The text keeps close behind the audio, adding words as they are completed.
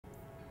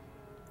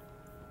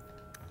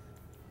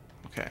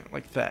Okay,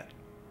 like that.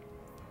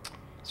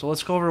 So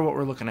let's go over what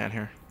we're looking at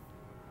here.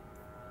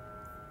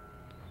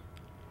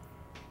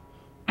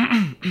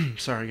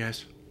 Sorry,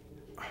 guys.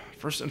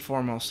 First and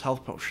foremost,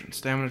 health potion,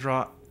 stamina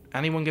draw.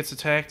 Anyone gets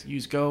attacked,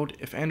 use goad.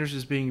 If Anders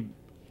is being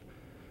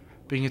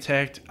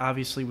attacked,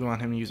 obviously we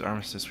want him to use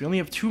armistice. We only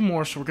have 2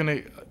 more, so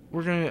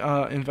we're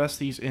gonna invest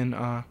these in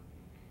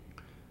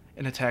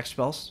attack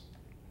spells.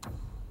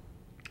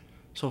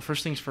 So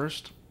first things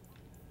first,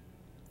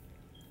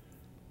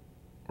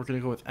 we're gonna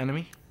go with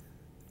enemy.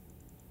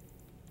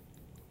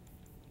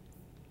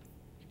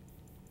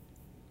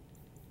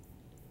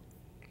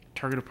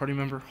 Target a party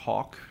member,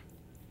 Hawk.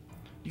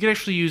 You can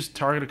actually use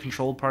target a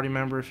controlled party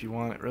member if you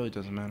want. It really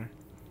doesn't matter.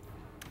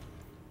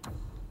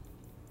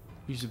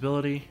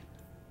 Usability,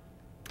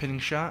 pinning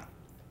shot,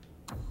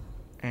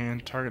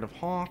 and target of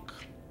Hawk.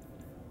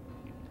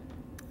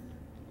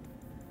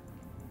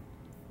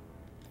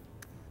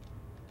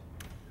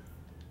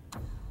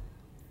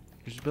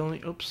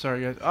 Usability. Oops,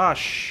 sorry guys. Ah,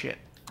 shit.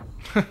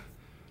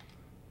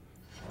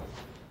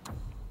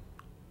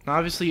 Now,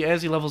 obviously,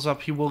 as he levels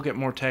up, he will get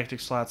more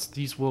tactic slots.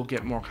 These will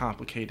get more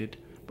complicated,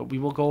 but we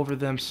will go over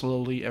them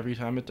slowly every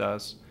time it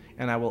does.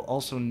 And I will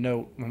also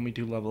note when we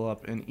do level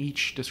up in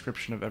each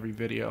description of every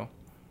video.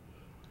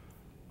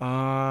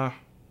 We're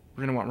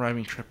gonna want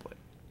rhyming triplet.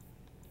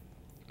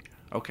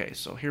 Okay,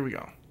 so here we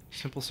go.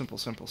 Simple, simple,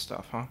 simple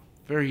stuff, huh?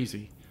 Very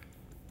easy.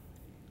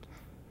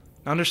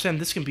 Now, understand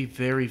this can be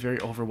very,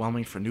 very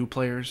overwhelming for new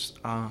players.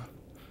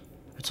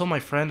 I told my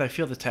friend I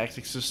feel the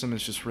tactic system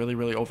is just really,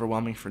 really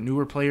overwhelming for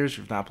newer players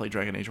who've not played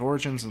Dragon Age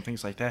Origins and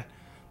things like that.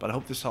 But I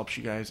hope this helps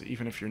you guys,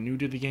 even if you're new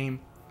to the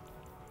game.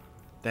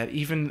 That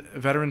even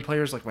veteran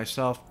players like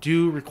myself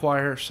do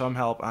require some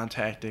help on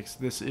tactics.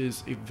 This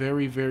is a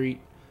very, very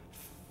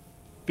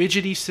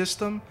fidgety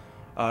system.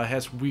 It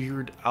has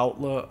weird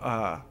outlook.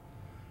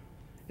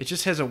 It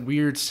just has a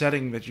weird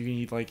setting that you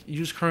need, like,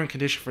 use current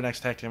condition for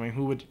next tactic. I mean,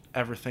 who would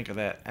ever think of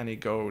that? Any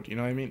goad, you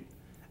know what I mean?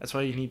 That's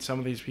why you need some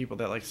of these people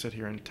that like sit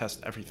here and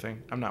test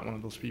everything. I'm not one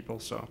of those people,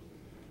 so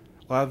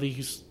a lot of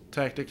these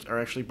tactics are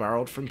actually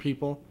borrowed from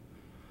people.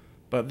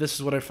 But this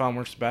is what I found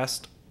works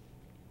best.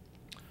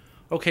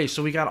 Okay,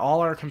 so we got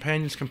all our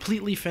companions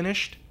completely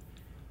finished.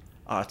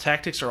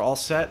 Tactics are all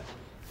set.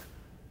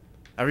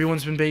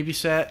 Everyone's been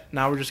babysat.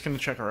 Now we're just going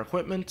to check our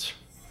equipment.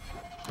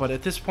 But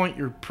at this point,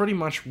 you're pretty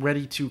much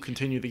ready to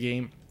continue the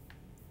game.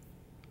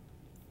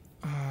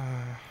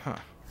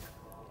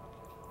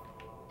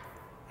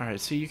 Alright,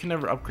 see, you can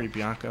never upgrade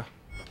Bianca.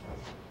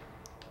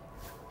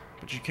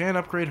 But you can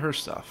upgrade her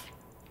stuff.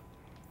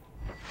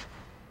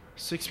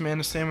 6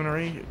 mana stamina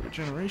rate,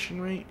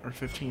 regeneration rate, or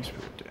 15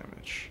 spirit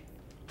damage.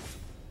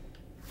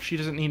 She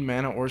doesn't need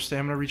mana or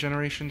stamina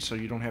regeneration, so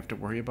you don't have to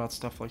worry about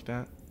stuff like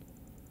that.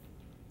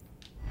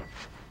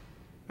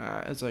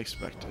 As I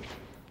expected.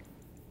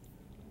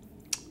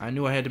 I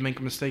knew I had to make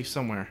a mistake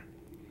somewhere.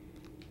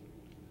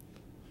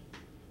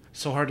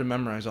 So hard to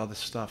memorize all this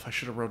stuff. I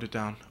should have wrote it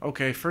down.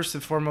 Okay, first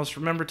and foremost,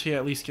 remember to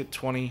at least get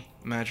 20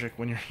 magic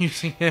when you're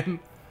using him.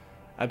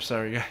 I'm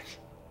sorry, guys.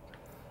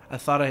 I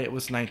thought it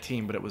was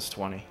 19, but it was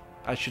 20.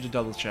 I should have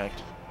double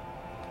checked.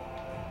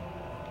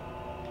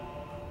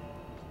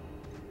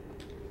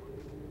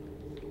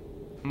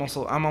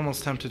 I'm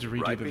almost tempted to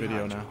redo the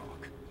video now.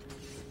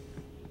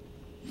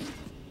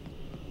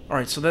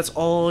 Alright, so that's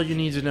all you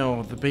need to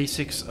know. The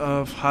basics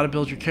of how to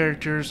build your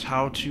characters,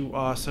 how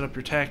to set up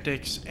your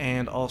tactics,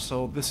 and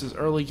also this is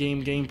early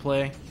game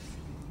gameplay.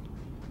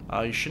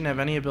 You shouldn't have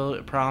any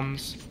ability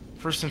problems.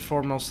 First and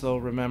foremost though,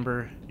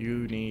 remember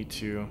you need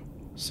to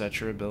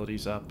set your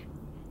abilities up.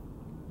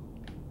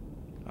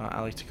 I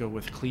like to go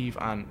with cleave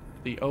on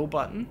the O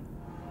button.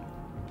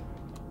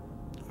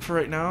 For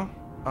right now,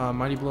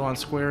 Mighty Blow on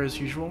square as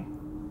usual.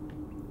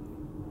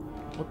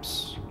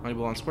 Whoops. Mighty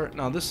Blow on square.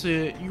 Now this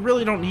you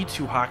really don't need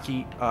to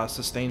hotkey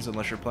sustains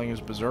unless you're playing as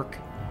Berserk.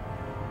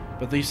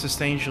 But these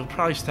sustains you'll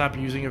probably stop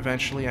using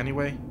eventually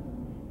anyway.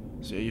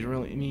 So you don't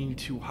really need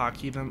to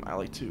hotkey them. I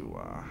like to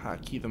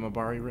hotkey the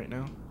Mabari right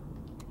now.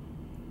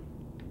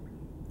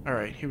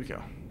 Alright, here we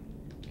go.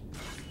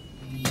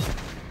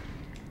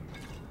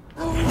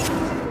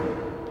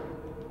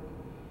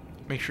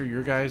 Make sure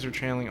your guys are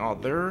channeling all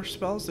their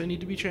spells they need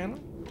to be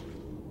channeling.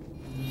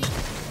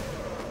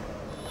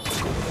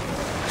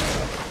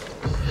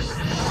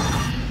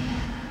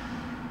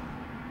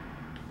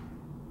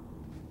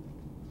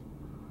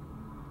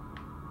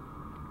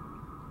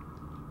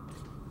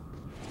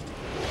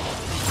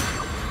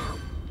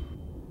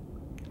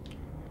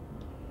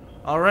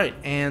 Alright,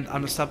 and I'm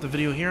going to stop the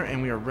video here,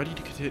 and we are ready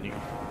to continue.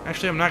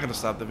 Actually, I'm not going to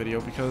stop the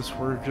video, because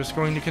we're just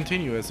going to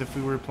continue as if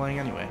we were playing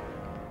anyway.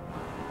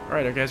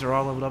 Alright, our guys are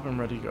all leveled up and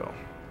ready to go.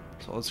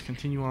 So let's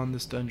continue on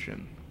this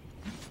dungeon.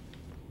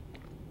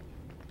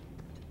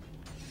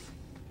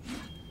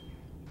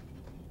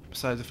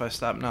 Besides, if I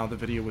stop now, the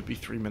video would be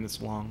 3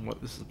 minutes long. What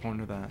is the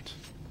point of that?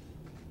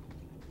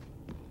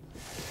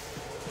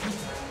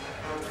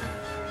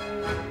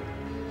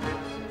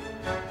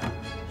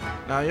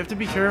 Now, you have to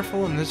be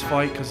careful in this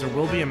fight, because there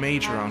will be a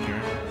mage around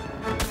here.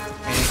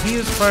 And he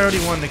is priority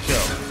 1 to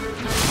kill.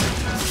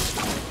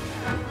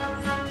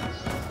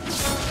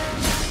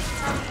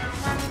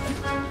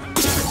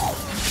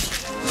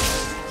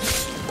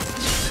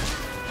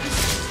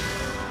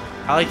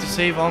 I like to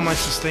save all my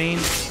sustain.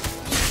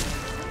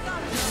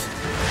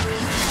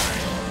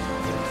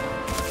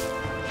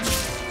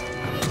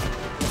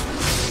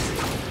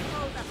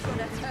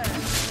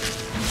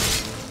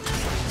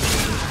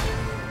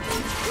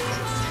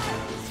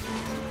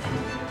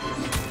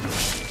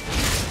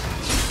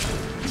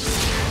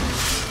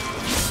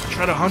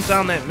 Try to hunt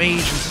down that mage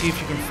and see if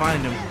you can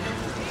find him.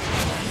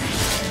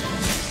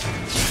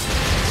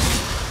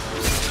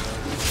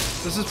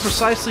 This is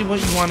precisely what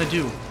you want to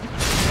do.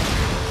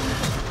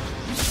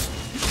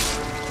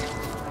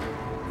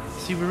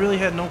 See, we really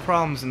had no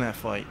problems in that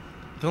fight.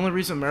 The only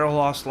reason Meryl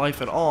lost life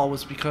at all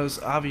was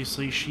because,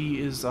 obviously, she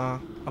is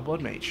a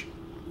blood mage.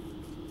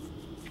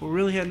 But we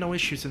really had no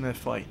issues in that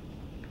fight.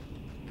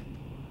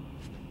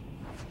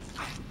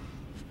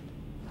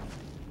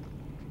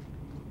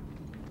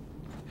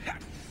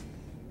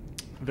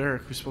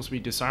 Varric, who's supposed to be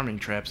disarming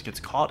traps, gets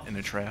caught in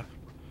a trap.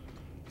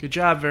 Good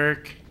job,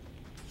 Varric.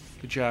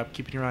 Good job.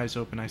 Keeping your eyes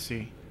open, I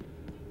see.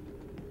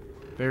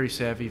 Very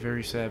savvy,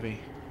 very savvy.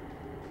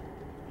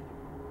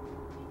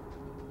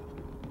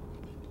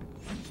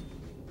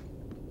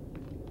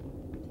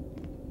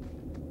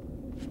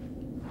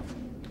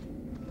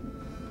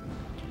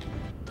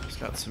 He's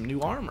got some new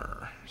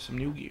armor, some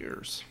new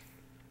gears.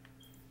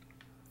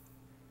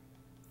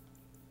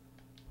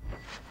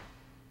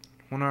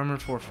 1 armor,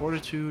 4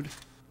 fortitude.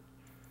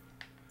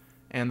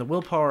 And the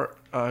willpower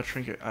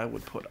trinket I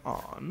would put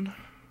on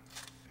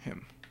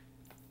him.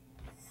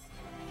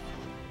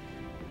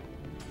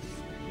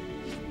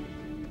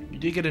 You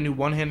did get a new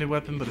one-handed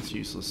weapon, but it's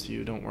useless to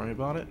you. Don't worry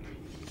about it.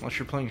 Unless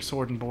you're playing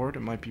sword and board,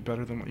 it might be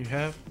better than what you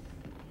have.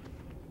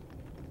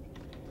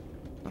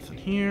 Nothing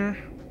here.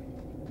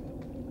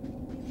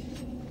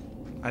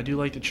 I do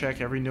like to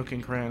check every nook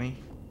and cranny.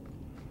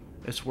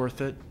 It's worth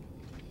it.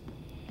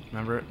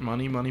 Remember it,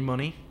 money, money,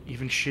 money.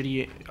 Even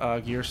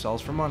shitty gear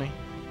sells for money.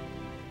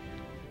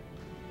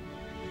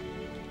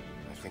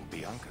 I think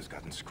Bianca's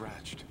gotten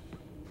scratched.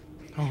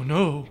 Oh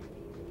no!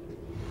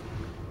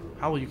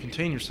 How will you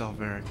contain yourself,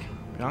 Varric?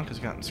 Bianca's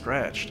gotten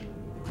scratched.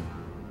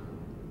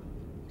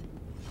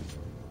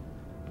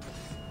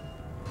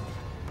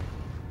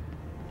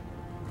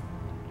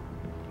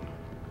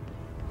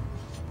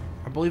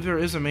 I believe there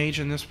is a mage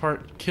in this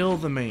part. Kill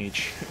the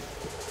mage.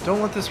 Don't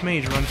let this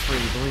mage run free,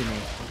 believe me.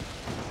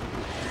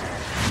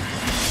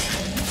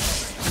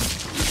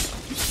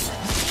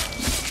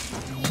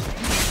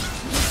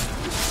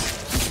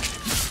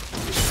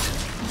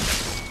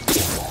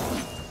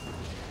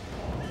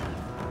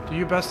 Do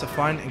your best to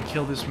find and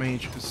kill this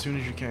mage as soon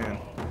as you can.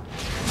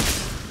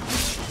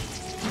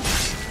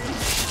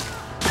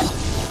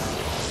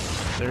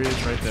 There he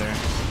is right there.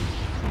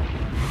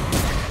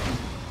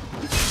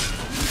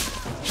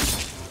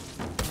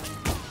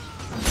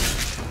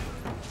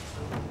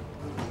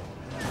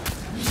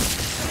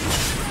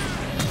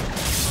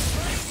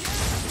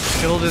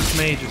 Kill this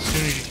mage as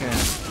soon as you can.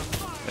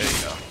 There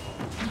you go.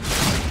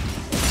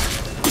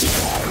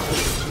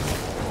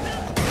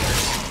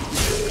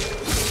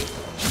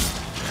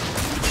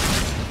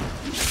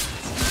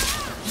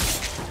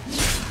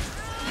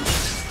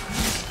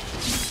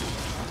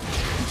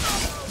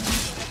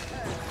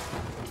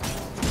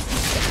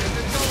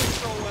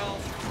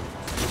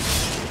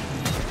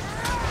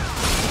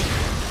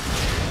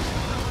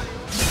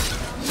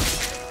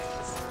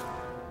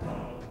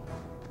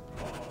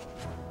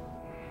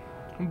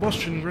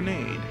 Combustion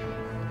grenade.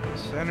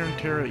 Saturn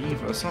Terra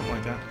Eva, something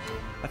like that.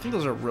 I think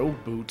those are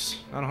rogue boots.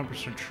 Not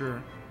 100%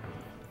 sure.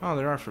 Oh,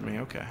 they are for me.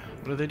 Okay.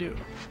 What do?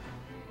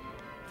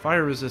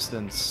 Fire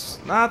resistance.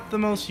 Not the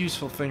most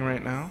useful thing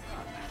right now.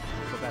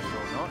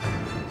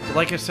 But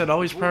like I said,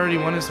 always priority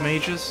 1 is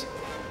mages.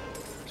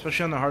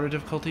 Especially on the harder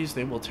difficulties,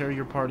 they will tear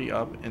your party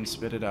up and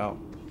spit it out.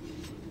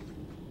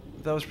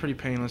 But that was pretty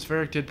painless.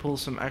 Varric did pull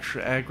some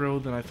extra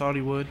aggro than I thought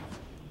he would.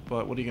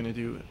 But what are you going to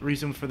do? The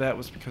reason for that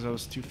was because I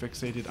was too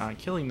fixated on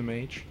killing the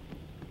mage.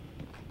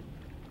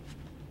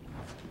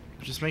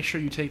 Just make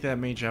sure you take that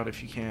mage out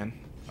if you can.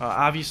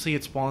 Obviously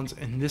it spawns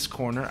in this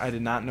corner. I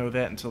did not know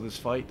that until this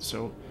fight.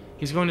 So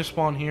he's going to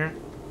spawn here.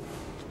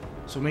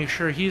 So make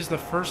sure he's the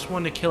first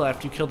one to kill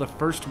after you kill the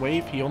first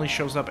wave. He only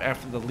shows up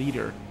after the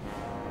leader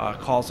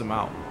calls him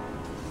out.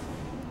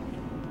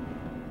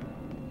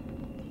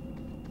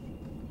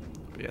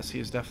 But yes, he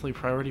is definitely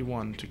priority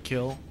 1 to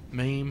kill,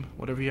 maim,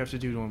 whatever you have to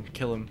do to him,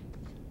 kill him.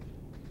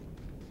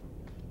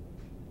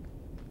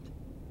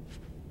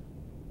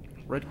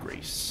 Red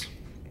Grace.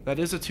 That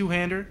is a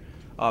two-hander.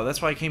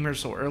 That's why I came here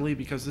so early,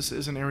 because this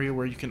is an area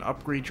where you can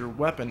upgrade your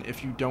weapon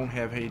if you don't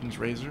have Hayden's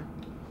Razor.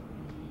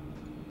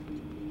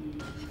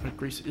 Red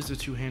Grace is a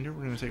two-hander.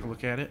 We're going to take a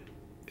look at it.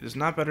 It is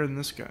not better than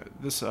this guy,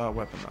 this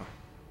weapon, though.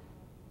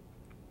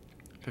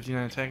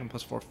 59 attack and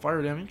plus 4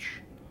 fire damage.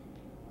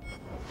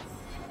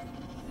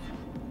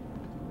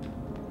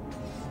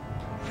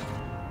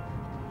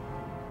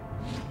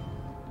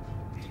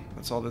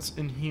 That's all that's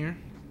in here.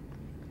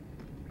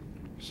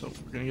 So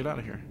we're gonna get out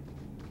of here.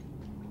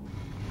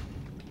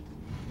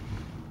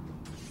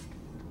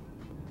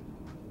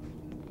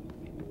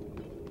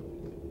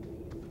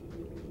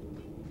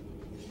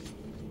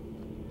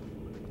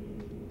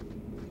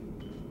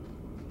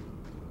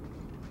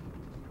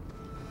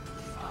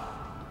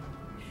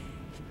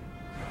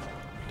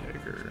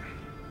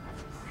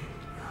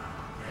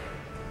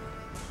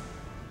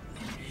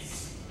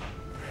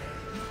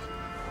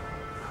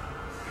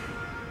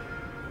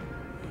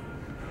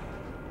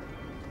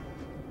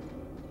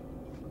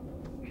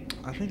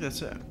 I think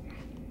that's it.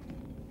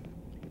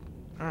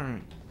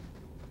 Alright.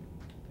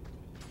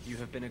 You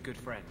have been a good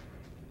friend.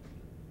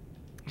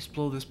 Let's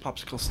blow this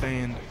popsicle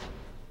stand.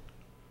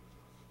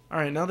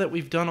 Alright, now that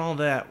we've done all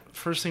that,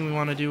 first thing we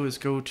want to do is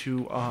go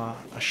to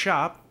a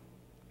shop,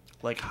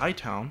 like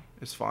Hightown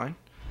is fine,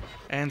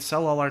 and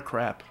sell all our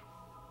crap.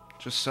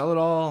 Just sell it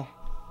all.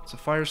 It's a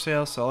fire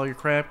sale, sell all your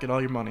crap, get all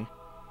your money.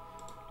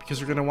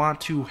 Because we're going to want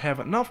to have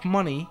enough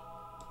money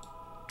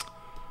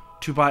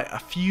to buy a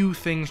few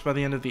things by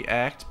the end of the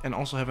act, and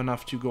also have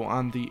enough to go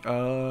on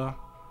the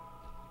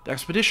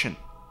expedition.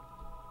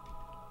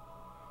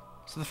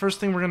 So the first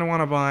thing we're going to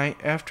want to buy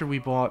after we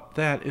bought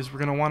that is we're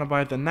going to want to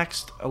buy the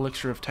next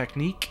Elixir of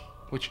Technique,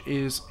 which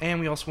is, and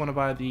we also want to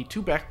buy the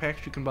 2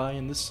 backpacks you can buy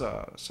in this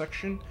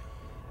section,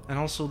 and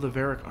also the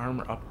Varric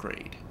Armor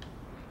upgrade.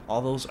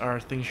 All those are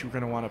things you're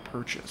going to want to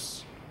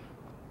purchase.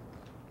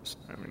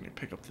 I'm going to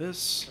pick up this.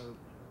 So,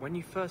 when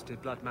you first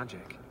did blood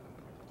magic,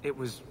 it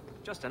was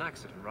just an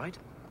accident, right?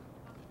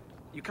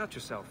 You cut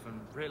yourself and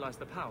realized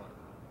the power.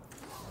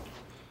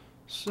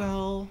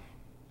 Sell.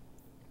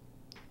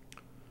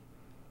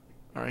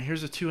 Alright,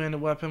 here's a 2-handed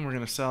weapon. We're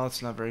going to sell.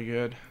 It's not very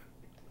good.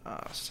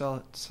 Sell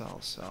it.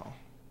 Sell. Sell.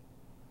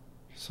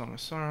 Song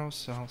of Sorrow.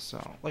 Sell.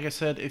 Sell. Like I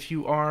said, if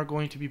you are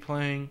going to be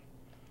playing...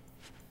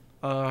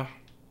 if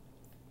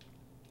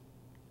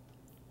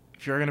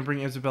you are going to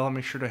bring Isabella,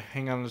 make sure to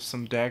hang on to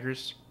some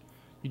daggers.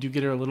 You do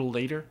get her a little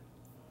later.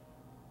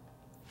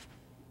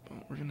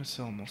 But we're going to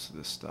sell most of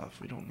this stuff.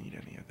 We don't need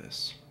any of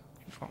this.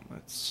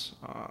 Gauntlets.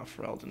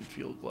 Ferelden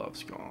field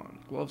gloves gone.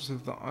 Gloves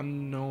of the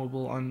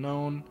unknowable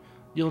unknown.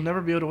 You'll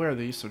never be able to wear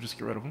these, so just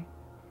get rid of them.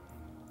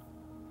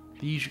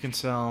 These you can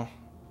sell.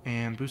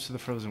 And Boots of the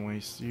Frozen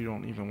Waste. You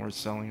don't even worth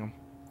selling them.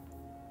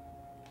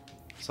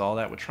 Sell all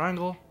that with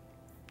Triangle.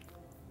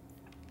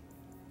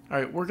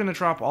 Alright, we're going to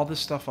drop all this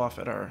stuff off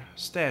at our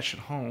stash at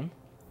home.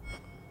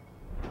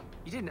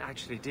 You didn't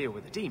actually deal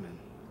with a demon.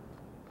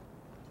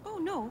 Oh,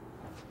 no.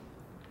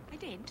 I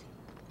did.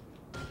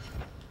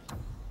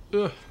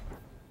 Ugh.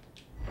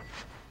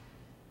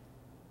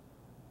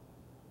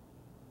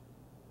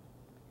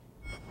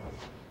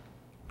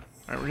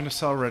 Alright, we're going to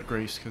sell Red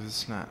Grace because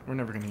it's not. We're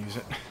never going to use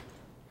it.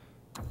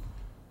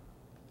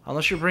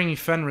 Unless you're bringing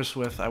Fenris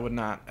with, I would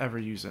not ever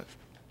use it.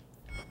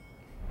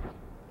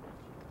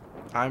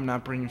 I'm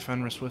not bringing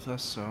Fenris with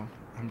us, so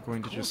I'm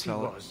going to just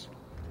sell it.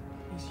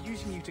 He's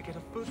using you to get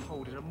a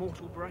foothold in a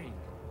mortal brain.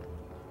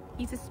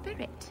 He's a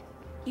spirit.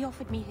 He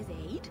offered me his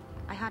aid.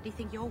 I hardly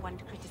think you're one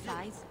to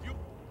criticize.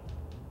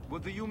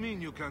 What do you mean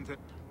you can't...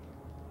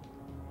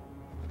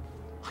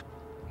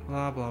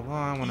 Blah, blah,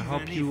 blah. I want to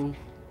help you,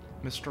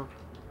 mister.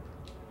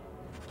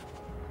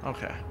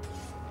 Okay.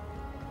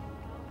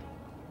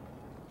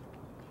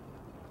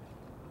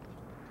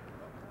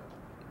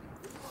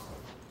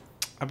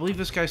 I believe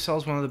this guy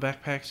sells one of the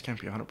backpacks. Can't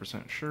be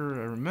 100% sure.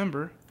 I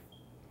remember.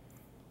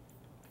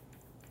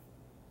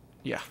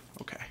 Yeah,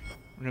 okay.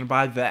 We're going to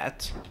buy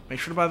that. Make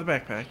sure to buy the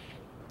backpack.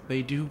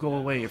 They do go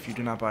away if you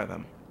do not buy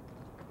them.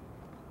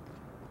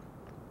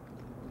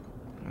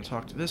 I'm going to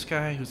talk to this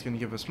guy who's going to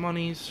give us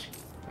monies.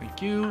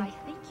 Thank you. I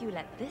think you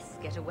let this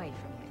get away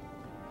from you.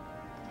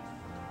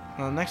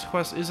 The next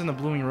quest is in the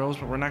Blooming Rose,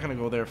 but we're not going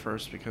to go there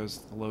first because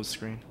the load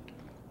screen.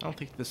 I don't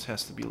think this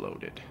has to be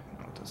loaded.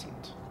 No, it doesn't.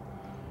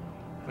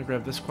 I'm going to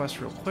grab this quest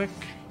real quick.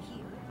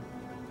 You.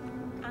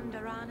 And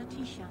Arana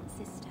Tishan's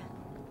sister.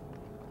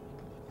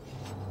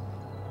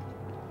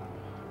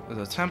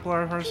 There's a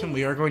Templar person.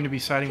 We are going to be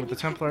siding with the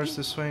Templars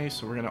this way,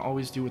 so we're going to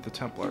always do what the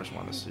Templars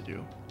want us to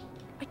do.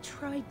 I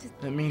tried to...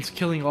 That means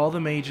killing all the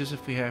mages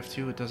if we have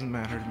to. It doesn't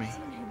matter to me.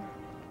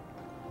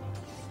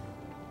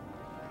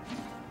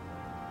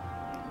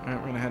 Alright,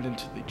 we're going to head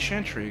into the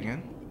Chantry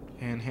again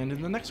and hand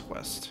in the next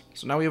quest.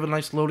 So now we have a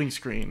nice loading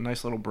screen,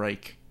 nice little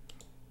break.